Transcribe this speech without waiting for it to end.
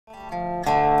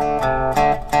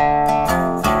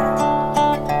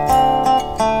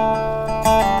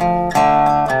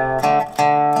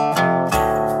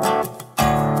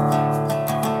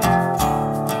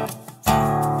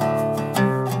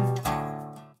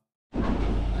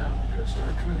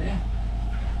today.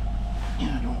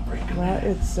 Yeah, don't break it. Well,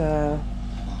 it's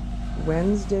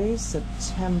Wednesday,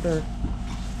 September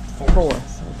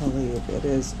 4th, I believe. It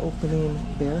is opening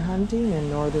bear hunting in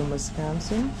northern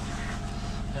Wisconsin.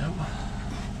 Yep.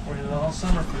 Waited all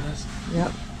summer for this.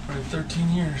 Yep. Waited 13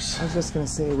 years. I was just going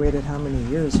to say, waited how many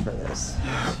years for this?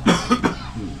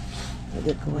 They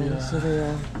get going.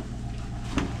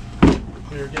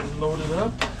 We are getting loaded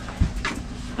up.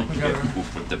 We got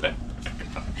with the back.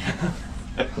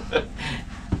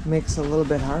 Makes it a little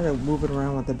bit harder moving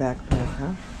around with the backpack,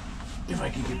 huh? If I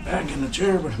can get back in the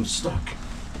chair, but I'm stuck.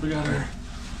 We got our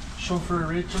chauffeur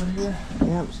Rachel here.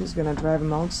 Yep, she's going to drive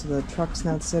them out so the truck's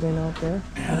not sitting out there.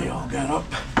 Yeah, they all got up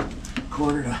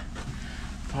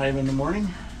 4:45 in the morning.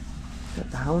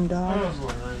 Got the hound dog. I was a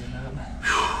little early than that.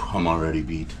 I'm already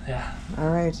beat. Yeah. All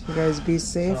right, you guys be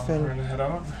safe. So and we're gonna head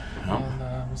out,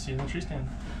 and we'll see you in the tree stand.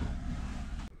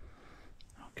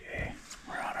 Okay,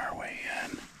 we're on our way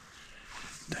in.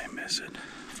 Did I miss it?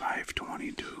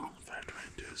 5:22.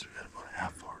 5:22, so we got about a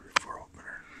half hour before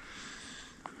opener.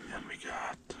 And we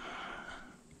got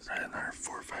right in our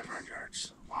 400 or 500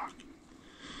 yards walk,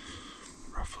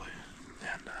 roughly.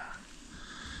 And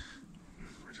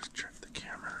we just checked the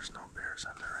camera. There's no bears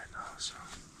on there right now, so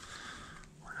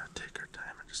we're gonna take our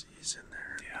time and just ease in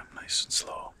there. Yeah, nice and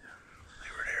slow. Yeah.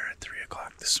 They were there at 3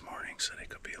 o'clock this morning, so they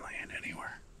could be laying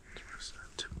anywhere. So we're just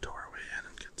gonna tiptoe our way in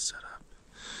and get set up.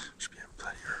 Should be in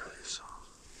plenty early, so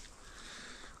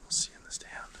we'll see you in the stand.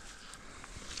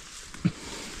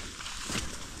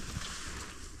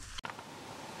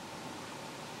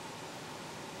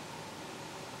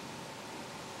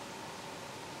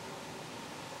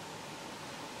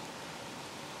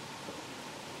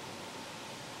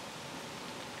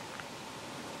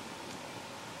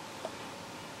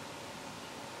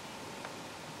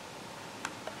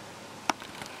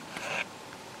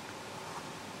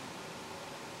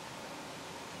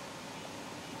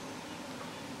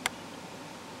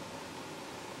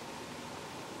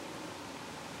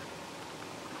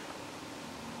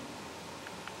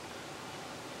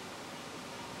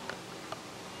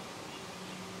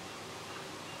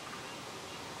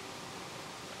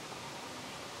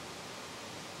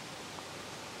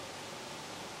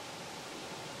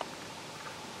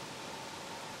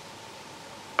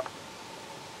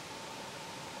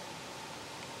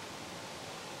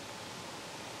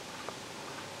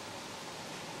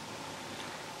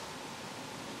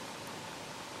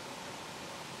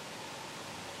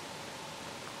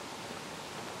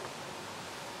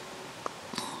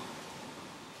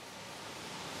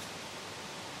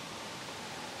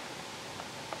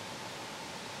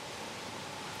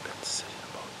 Sitting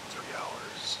about 3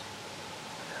 hours,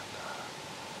 and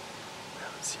we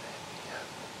haven't seen anything yet.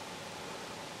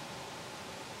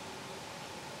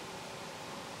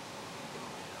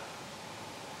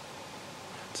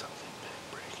 We had something big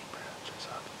breaking branches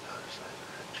out to the other side of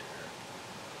the ridge here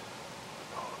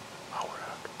about an hour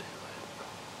after daylight.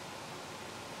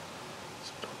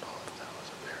 So I don't know if that was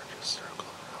a bear just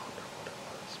circling around or what it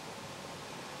was, but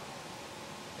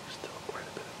there's still quite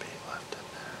a bit of bait left in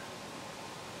there.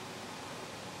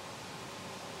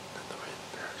 And the way the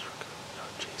bears were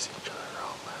chasing each other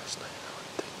around last night, I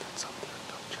would think that something would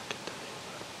come check it today,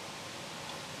 but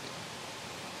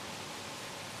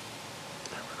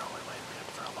never know, we might be in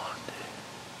for a long day.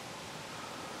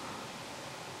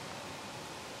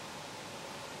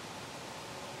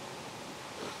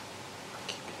 I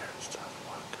keep hearing stuff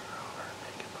walking around or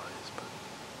making noise, but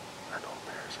I know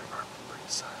bears are normally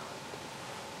pretty silent.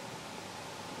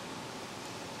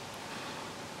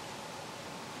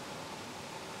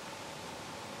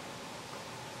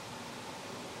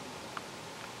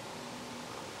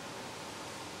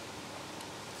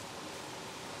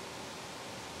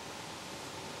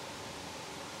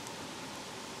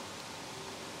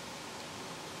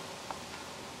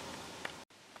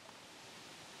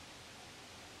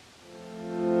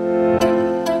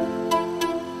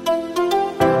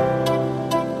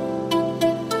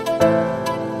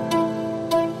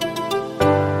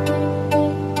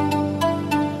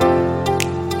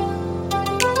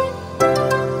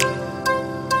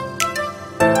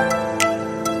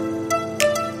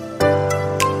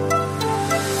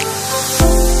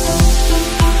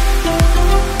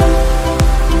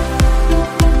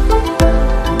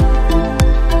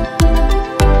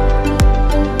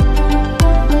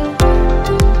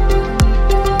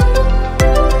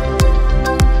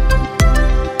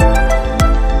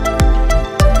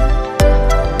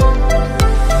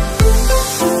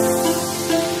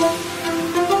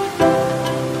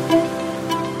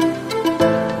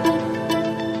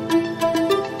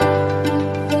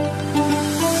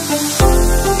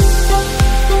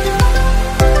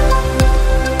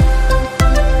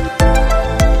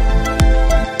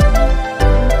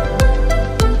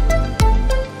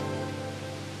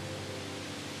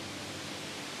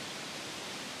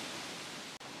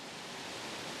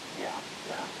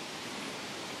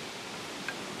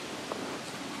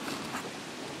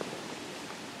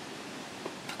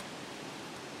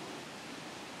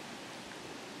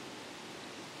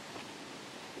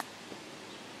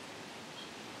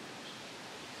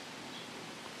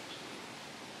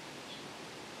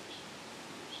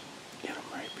 Get him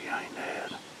right behind the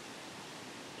head.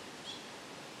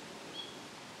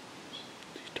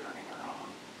 He's turning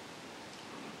around.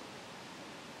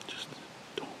 Just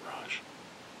don't rush.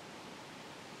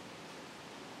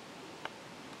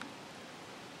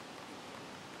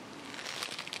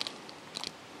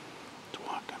 It's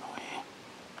walking away.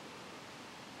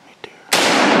 Right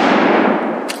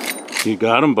there. You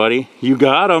got him, buddy. You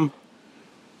got him.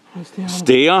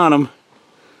 Stay on him.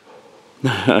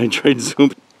 I tried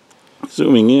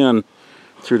zooming in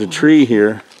through the tree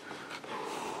here.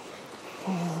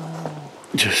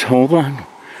 Just hold on.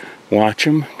 Watch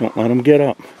him. Don't let him get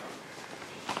up.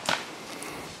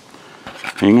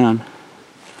 Hang on.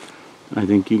 I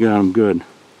think you got him good.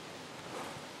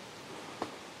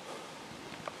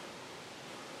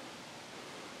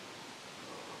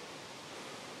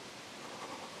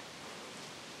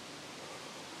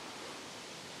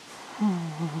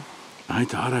 I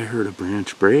thought I heard a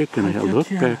branch break, and I looked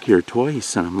back here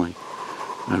twice, and I'm like,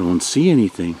 I don't see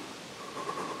anything.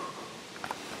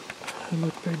 It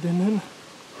looked big, didn't it?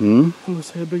 Hmm? It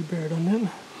looks like a big bear, doesn't it?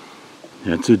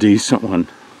 That's a decent one.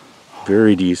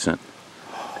 Very decent.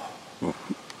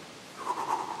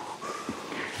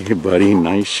 Hey, buddy,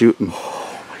 nice shooting.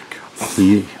 Oh my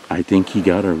God. I think he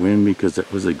got our win because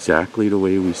it was exactly the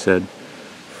way we said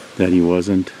that he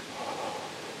wasn't.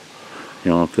 You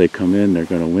know, if they come in, they're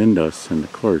going to wind us, and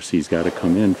of course, he's got to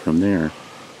come in from there.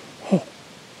 Oh.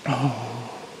 Oh.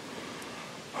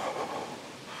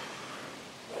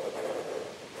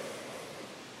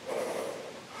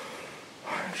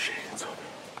 I'm shaking so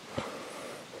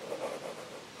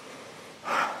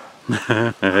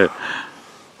bad.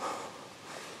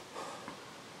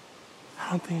 I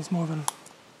don't think he's moving.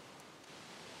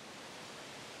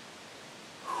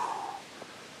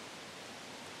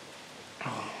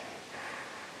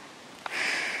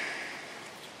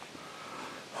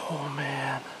 Oh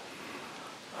man.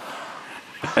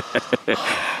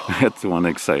 That's one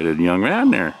excited young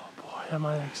man there. Oh boy, am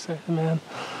I excited, man.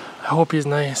 I hope he's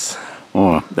nice.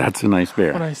 Oh, that's a nice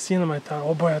bear. When I seen him, I thought,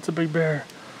 oh boy, that's a big bear.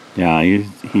 Yeah,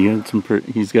 he had some.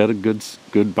 He's got a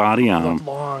good body on him.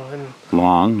 Long and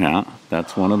Long, yeah.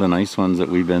 That's one of the nice ones that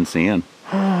we've been seeing.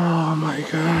 oh my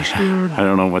gosh, dude. I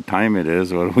don't know what time it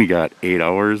is. What do we got? 8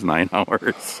 hours, 9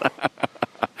 hours,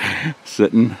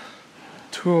 sitting.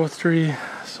 2:03.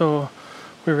 So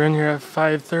we were in here at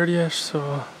 5:30ish.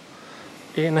 So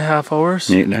 8.5 hours.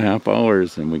 8.5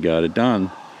 hours, and we got it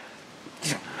done.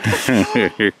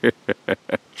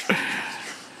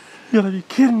 You gotta be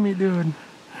kidding me, dude.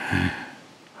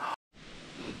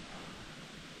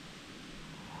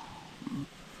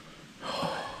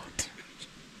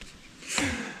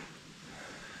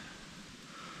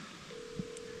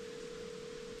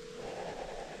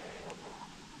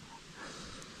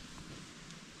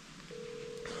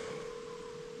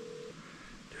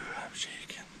 I'm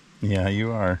shaking. Yeah,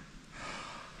 you are.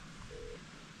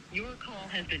 Your call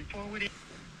has been forwarded.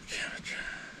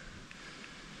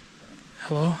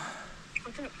 Hello?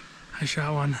 What's up? I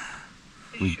shot one.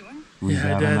 Are you sure? We Yeah, I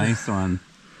got did. a nice one.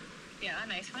 Yeah, a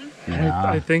nice one. Yeah.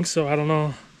 I think so. I don't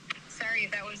know. Sorry,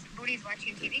 that was Booty's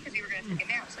watching TV because we were going to take a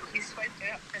nap, so he swiped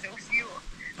it up because it was you.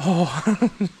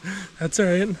 Oh, that's all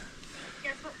right.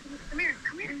 Yeah, so, come here,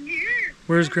 here.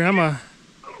 Where's Grandma?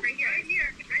 Oh, right here, right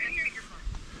here. It's right here. Your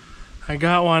phone. I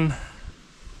got one.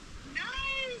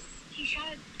 Nice. He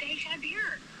shot a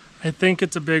deer. I think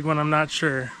it's a big one. I'm not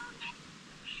sure.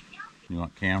 You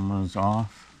want cameras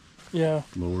off? Yeah.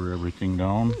 Lower everything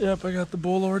down. Yep, I got the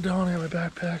bowl lower down. I got my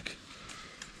backpack.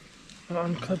 I'll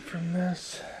unclip from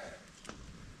this.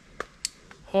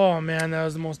 Oh man, that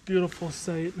was the most beautiful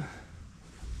sight.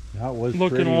 That was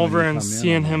Looking pretty when over you and come in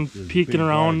seeing on him this peeking big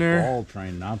around black there. ball,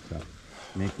 trying not to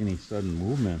make any sudden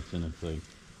movements, and it's like,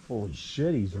 holy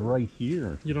shit, he's right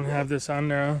here. You don't have this on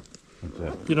there, huh? What's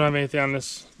that? You don't have anything on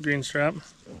this green strap?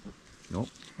 Nope.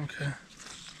 Okay.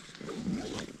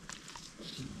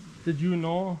 Did you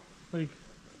know, like,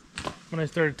 when I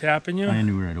started tapping you? I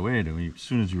knew right away. As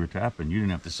soon as you were tapping, you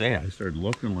didn't have to say it. I started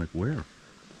looking like, where?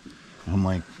 I'm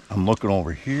like, I'm looking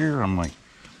over here. I'm like,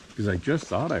 because I just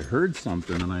thought I heard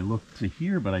something, and I looked to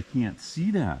here, but I can't see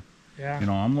that. Yeah. You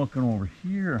know, I'm looking over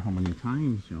here how many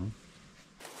times, you know.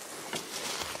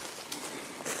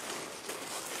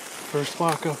 First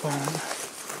walk up on it.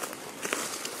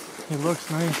 He looks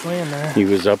nice laying there. He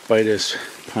was up by this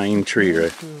pine tree,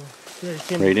 right? Too. Yeah, he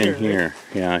came Right in right? here.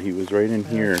 Yeah, he was right in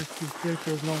here.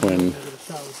 There's no When- way to get a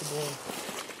shot with the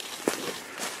bull.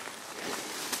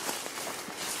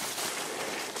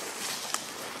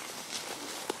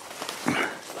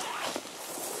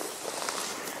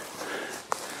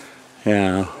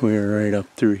 Yeah, we were right up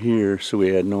through here, so we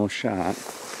had no shot.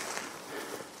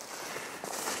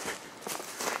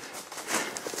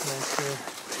 Nice there.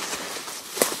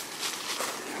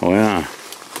 Oh yeah.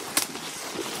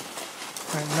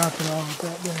 Alright, nothing wrong with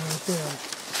that bear right there.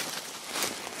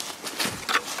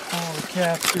 Holy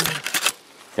cap, dude.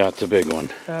 That's a big one.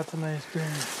 That's a nice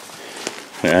bear.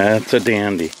 That's a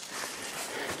dandy.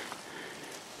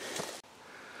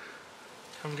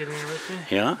 Come get in here with me.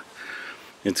 Yeah,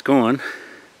 it's going.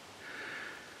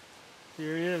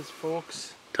 Here he is,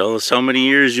 folks. Tell us how many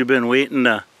years you've been waiting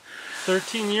to...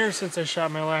 13 years since I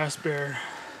shot my last bear.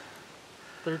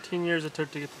 13 years it took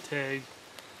to get the tag.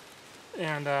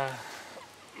 And Oh,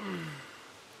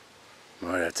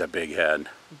 that's a big head.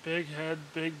 big head,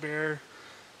 big bear.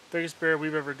 Biggest bear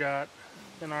we've ever got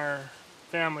in our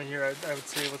family here, I would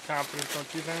say with confidence,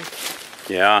 don't you think?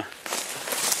 Yeah.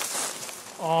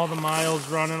 All the miles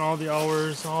running, all the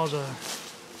hours, all the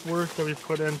work that we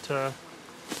put into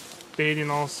baiting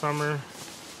all summer,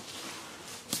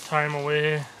 time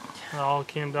away, it all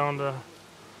came down to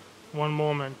one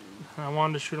moment. I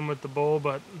wanted to shoot him with the bow,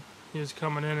 but he was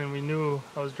coming in and we knew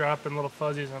I was dropping little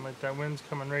fuzzies. I'm like, that wind's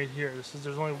coming right here.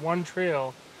 There's only one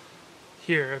trail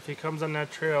here. If he comes on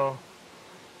that trail,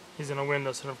 he's gonna wind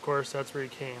us, and of course that's where he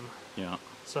came. Yeah.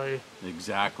 So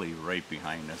Exactly right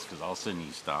behind us, because all of a sudden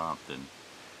he stopped, and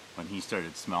when he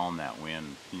started smelling that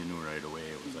wind, you knew right away.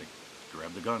 It was like,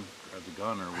 grab the gun, or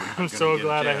we're not I'm gonna so get a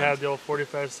glad I chance. had the old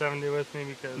 4570 with me,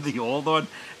 because The old one?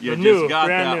 You The just new, got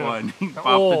brand that new. one. You The popped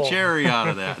old. the cherry out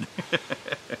of that.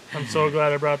 I'm so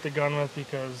glad I brought the gun with,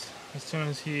 because as soon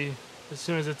as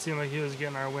it seemed like he was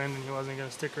getting our wind and he wasn't going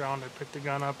to stick around, I picked the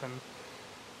gun up, and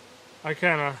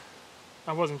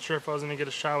I wasn't sure if I was going to get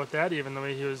a shot with that, even the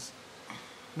way he was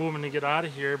moving to get out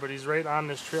of here, but he's right on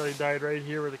this trail. He died right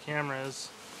here where the camera is,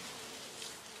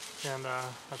 and I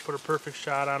put a perfect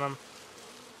shot on him,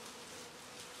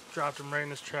 dropped him right in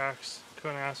his tracks.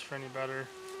 Couldn't ask for any better.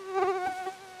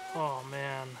 Oh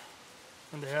man,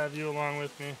 and to have you along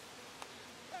with me. It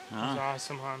was an Huh?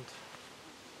 awesome hunt.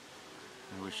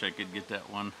 I wish I could get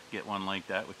one like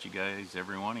that with you guys,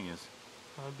 every one of you.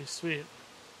 That would be sweet.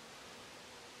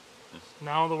 Yes.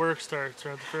 Now the work starts.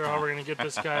 We have to figure out how we're going to get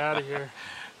this guy out of here.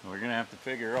 We're gonna have to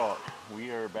figure out. We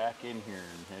are back in here,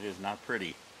 and it is not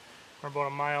pretty. We're about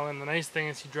a mile in. The nice thing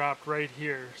is he dropped right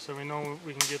here, so we know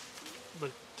we can get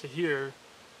to here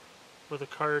with a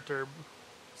cart or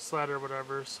sled or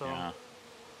whatever. So, Yeah.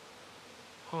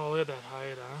 oh, look at that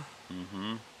hide, huh?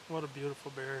 Mm-hmm. What a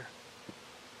beautiful bear.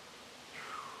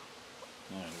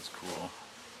 That is cool.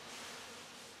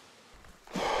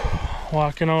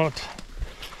 Walking out,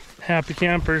 happy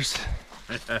campers.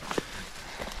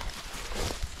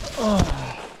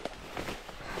 Oh.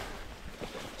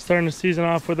 Starting the season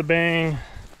off with a bang.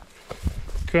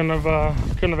 Couldn't have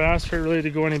asked for it really to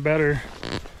go any better.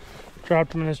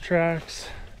 Dropped him in his tracks,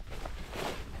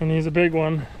 and he's a big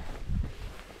one.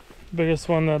 Biggest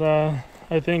one that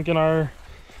I think in our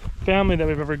family that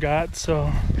we've ever got.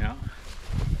 So Yeah.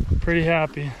 pretty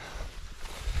happy.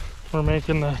 We're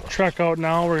making the trek out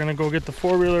now. We're gonna go get the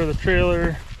four-wheeler, the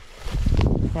trailer,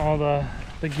 all the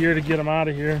gear to get him out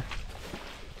of here.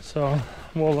 So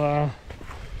we'll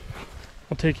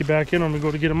take you back in when we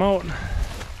go to get him out.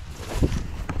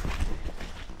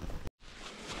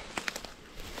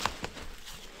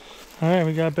 All right,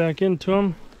 we got back into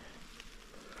him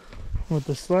with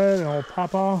the sled and old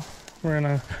Papa. We're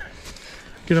gonna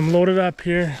get him loaded up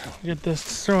here. Get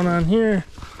this thrown on here.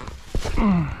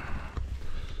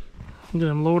 Get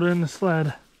him loaded in the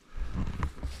sled.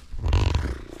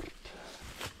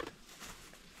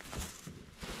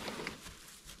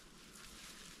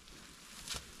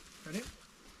 Ready?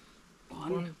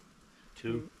 1,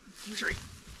 2, 3.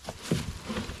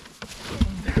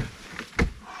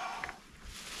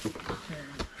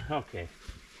 Okay.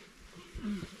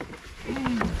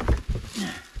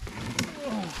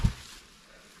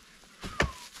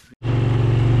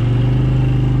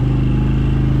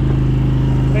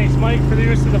 Thanks, Mike, for the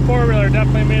use of the four-wheeler.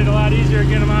 Definitely made it a lot easier to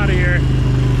get him out of here.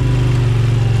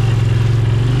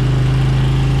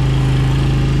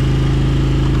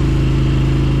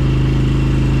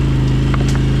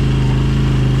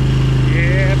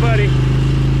 Yeah, buddy.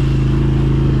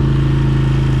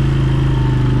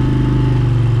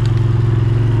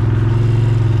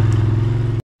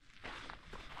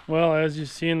 Well, as you've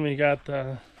seen, we got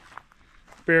the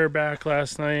bear back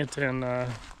last night and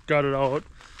got it out.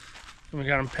 and we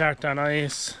got them packed on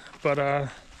ice. But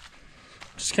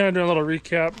just kind of doing a little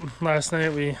recap. Last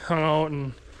night we hung out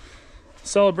and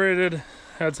celebrated,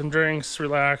 had some drinks,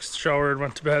 relaxed, showered,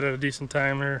 went to bed at a decent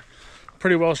time. We were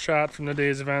pretty well shot from the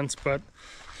day's events, but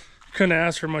couldn't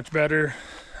ask for much better.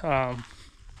 You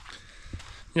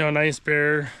know, nice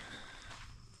bear.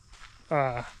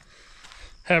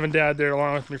 Having Dad there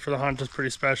along with me for the hunt was pretty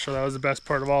special. That was the best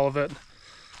part of all of it.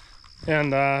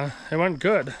 And it went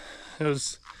good. It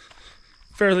was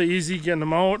fairly easy getting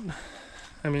them out.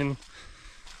 I mean,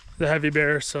 the heavy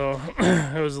bear, so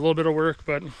it was a little bit of work,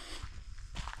 but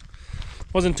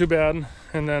wasn't too bad.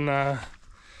 And then Don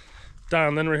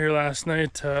and Lynn were here last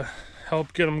night to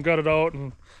help get them gutted out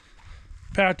and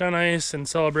packed on ice and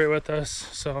celebrate with us.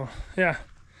 So yeah,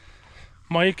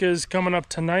 Mike is coming up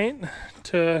tonight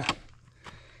to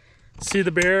see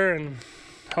the bear and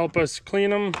help us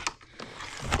clean him.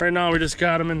 Right now we just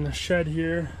got him in the shed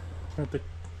here with the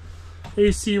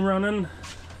AC running,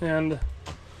 and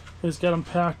we just got him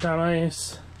packed on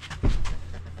ice.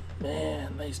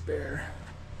 Man, nice bear.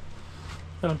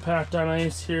 Got him packed on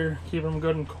ice here, keeping him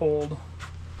good and cold.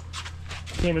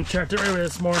 Came and checked it right away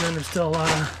this morning. There's still a lot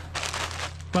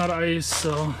of ice,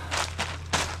 so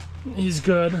he's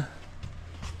good.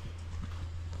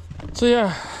 So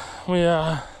yeah, we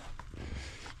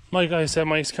like I said,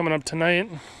 Mike's coming up tonight.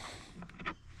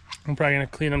 I'm probably gonna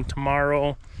clean him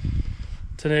tomorrow.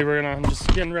 Today I'm just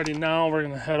getting ready now. We're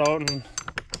gonna head out and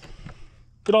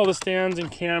get all the stands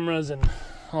and cameras and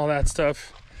all that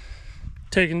stuff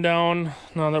taken down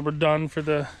now that we're done for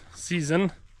the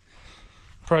season.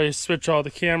 Probably switch all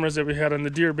the cameras that we had on the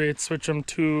deer baits, switch them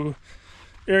to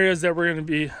areas that we're gonna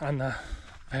be on I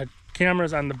had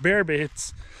cameras on the bear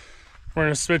baits. We're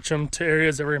gonna switch them to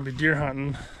areas that we're gonna be deer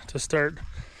hunting to start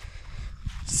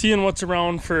seeing what's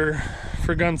around for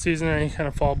gun season and any kind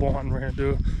of fall bow hunting we're gonna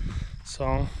do.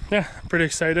 So yeah, pretty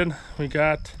excited. We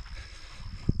got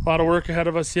a lot of work ahead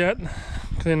of us yet,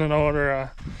 cleaning out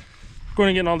or going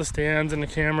and getting all the stands and the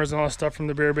cameras and all that stuff from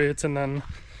the bear baits, and then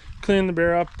cleaning the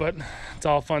bear up. But it's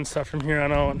all fun stuff from here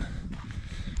on out.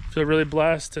 Feel really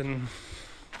blessed and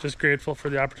just grateful for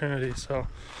the opportunity. So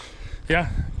yeah,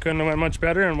 couldn't have went much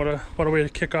better, and what a way to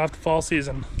kick off the fall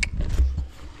season.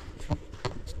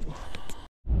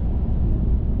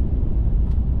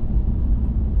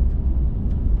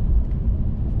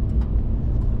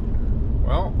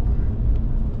 Well,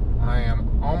 I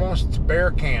am almost to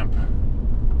bear camp.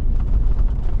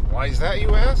 Why is that,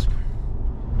 you ask?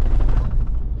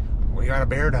 We got a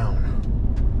bear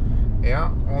down.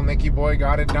 Yeah, old Nicky boy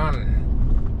got it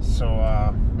done. So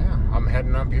yeah, I'm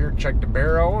heading up here, check the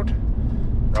bear out,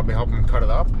 probably help him cut it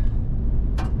up,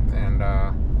 and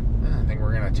yeah, I think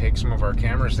we're gonna take some of our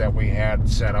cameras that we had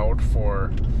set out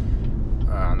for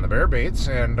on the bear baits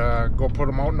and go put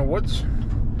them out in the woods,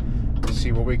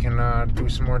 see what we can do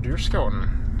some more deer scouting.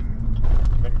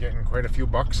 Been getting quite a few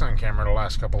bucks on camera the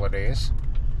last couple of days.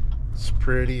 It's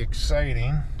pretty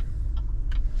exciting.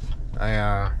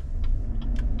 I'm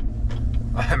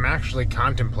actually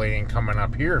contemplating coming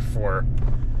up here for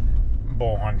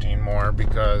bow hunting more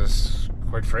because,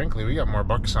 quite frankly, we got more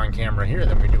bucks on camera here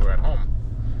than we do at home.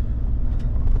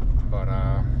 But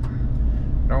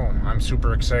no, I'm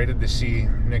super excited to see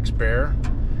Nick's bear.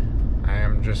 I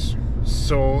am just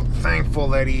so thankful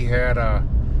that he had a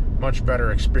much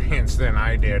better experience than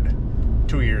I did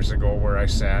 2 years ago, where I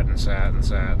sat and sat and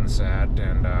sat and sat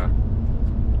and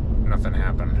nothing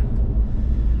happened.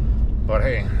 But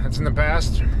hey, that's in the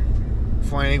past.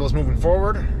 Flying Eagle's moving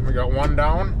forward. We got one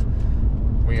down.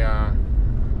 We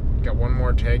got one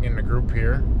more tag in the group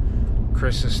here.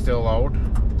 Chris is still out,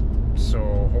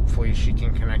 so hopefully she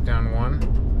can connect on one.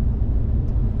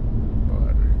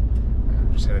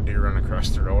 But just had a deer run across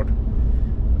the road.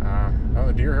 Well,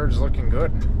 the deer herd's looking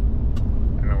good.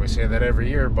 I know we say that every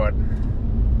year, but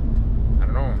I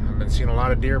don't know. I've been seeing a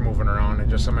lot of deer moving around, and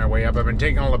just on my way up, I've been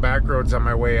taking all the back roads on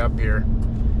my way up here,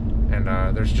 and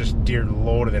there's just deer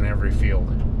loaded in every field.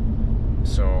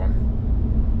 So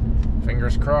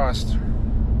fingers crossed.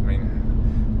 I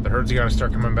mean, the herd's got to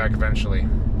start coming back eventually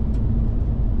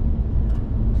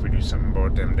if we do something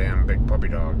about them damn big puppy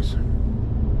dogs.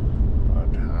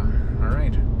 But all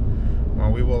right,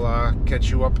 well, we will catch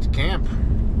you up to camp.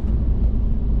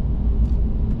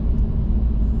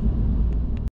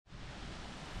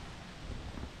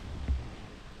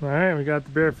 All right, we got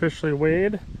the bear officially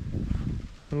weighed,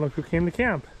 and look who came to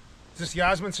camp. Is this the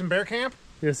Osmondson Bear Camp?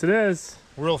 Yes, it is.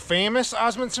 Real famous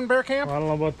Osmondson Bear Camp? Well, I don't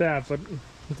know about that, but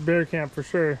it's bear camp for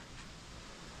sure.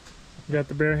 We got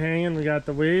the bear hanging, we got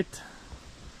the weight.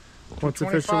 What's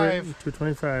official weight?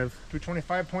 225.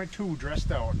 225.2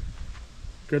 dressed out.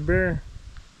 Good bear.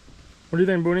 What do you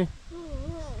think, Booney?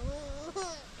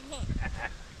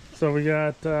 So we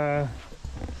got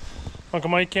Uncle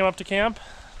Mike came up to camp,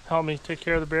 helped me take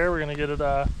care of the bear. We're gonna get it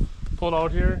pulled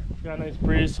out here. We got a nice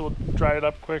breeze, so we'll dry it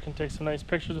up quick and take some nice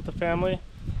pictures with the family.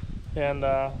 And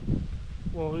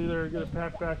we'll either get it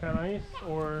packed back on ice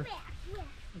or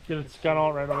get it scun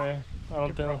out right away. I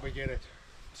don't think. Probably get it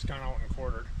scun out and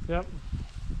quartered. Yep.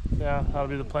 Yeah, that'll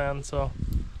be the plan. So,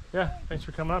 yeah, thanks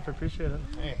for coming up. I appreciate it.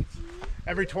 Hey,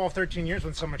 every 12, 13 years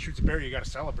when someone shoots a bear, you got to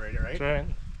celebrate it, right? That's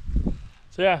right.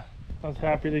 So yeah, I was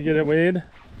happy to get it weighed.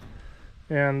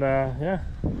 And yeah.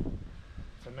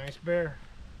 It's a nice bear.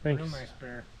 Thanks. Real nice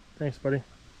bear. Thanks, buddy.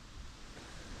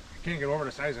 I can't get over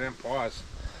the size of them paws.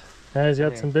 Yeah, he's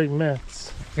got some big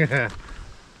mitts. Yeah.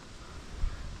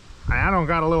 I don't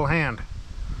got a little hand.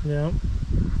 Yeah.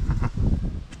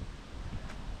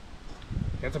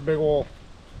 That's a big old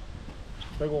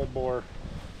boar.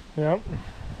 Yep.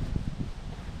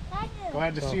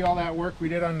 Glad to see all that work we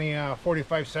did on the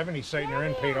 4570 site in their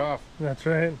end paid off. That's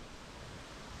right.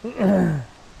 You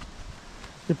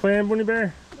playing, Bunny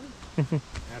Bear? That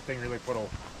thing really put a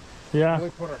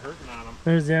hurting on him.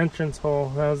 There's the entrance hole.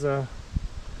 That was a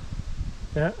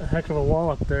heck of a wall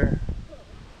up there.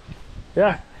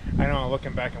 Yeah. I know,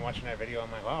 looking back and watching that video,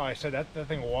 I'm like, wow, I said that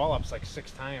thing wallops like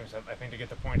 6 times, I think, to get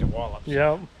the point of wallops.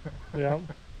 Yep. Yep.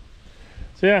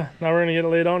 So yeah, now we're gonna get it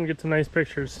laid out and get some nice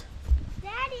pictures.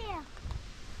 Daddy.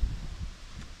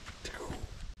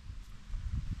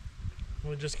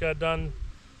 We just got done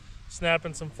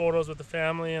snapping some photos with the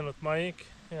family and with Mike,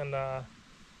 and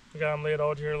we got him laid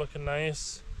out here looking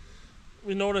nice.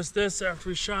 We noticed this after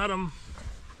we shot him.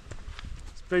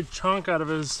 This big chunk out of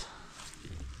his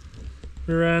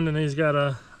rear end, and he's got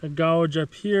a gouge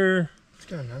up here. It's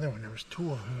got another one. There was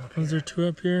 2 of them up Was here. there 2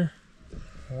 up here?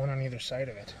 One on either side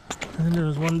of it. And then there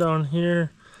was one down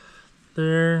here,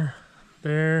 there.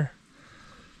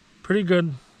 Pretty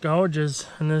good gouges,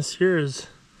 and this here is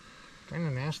Kind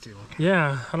of nasty looking.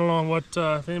 yeah. I don't know what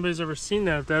if anybody's ever seen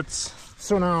that. That's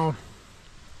So now,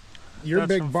 your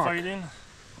big from buck fighting.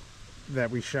 that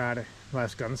we shot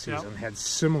last gun season had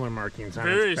similar markings on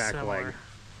Very its back similar. leg.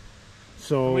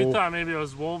 So We thought maybe it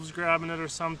was wolves grabbing it or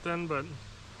something, but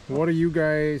what are you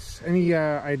guys, any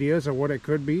ideas of what it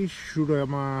could be? Shoot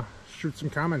some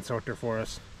comments out there for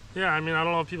us. yeah, I mean, I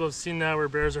don't know if people have seen that where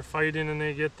bears are fighting and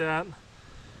they get that.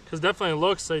 Because definitely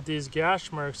looks like these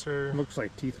gash marks are Looks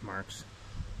like teeth marks,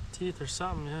 teeth or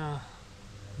something, yeah.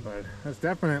 but that's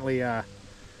definitely a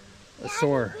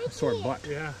sore butt.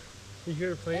 Yeah. You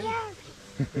hear it playing?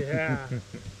 Yeah.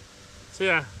 So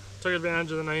yeah, took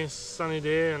advantage of the nice sunny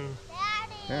day and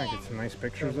Yeah, get some nice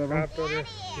pictures of them. popped out here.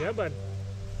 Yeah, bud.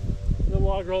 The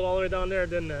log rolled all the way down there,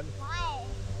 didn't it? Why?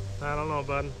 I don't know,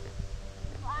 bud.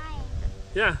 Why?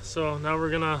 Yeah, so now we're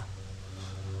gonna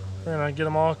get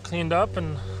them all cleaned up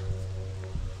and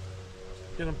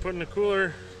get them put in the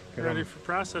cooler, Get ready 'em for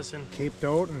processing. Caped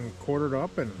out and quartered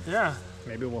up, and Yeah,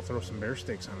 maybe we'll throw some bear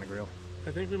steaks on the grill.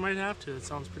 I think we might have to. It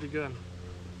sounds pretty good.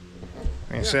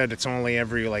 Like I said, it's only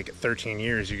every like 13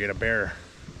 years you get a bear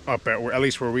up at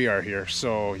least where we are here,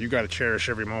 so you got to cherish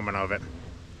every moment of it.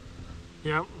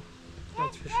 Yep,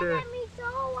 that's for sure. Let me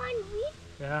throw one week.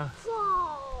 Yeah.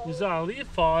 So. You saw a leaf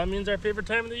fall. That means our favorite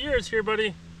time of the year is here,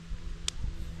 buddy.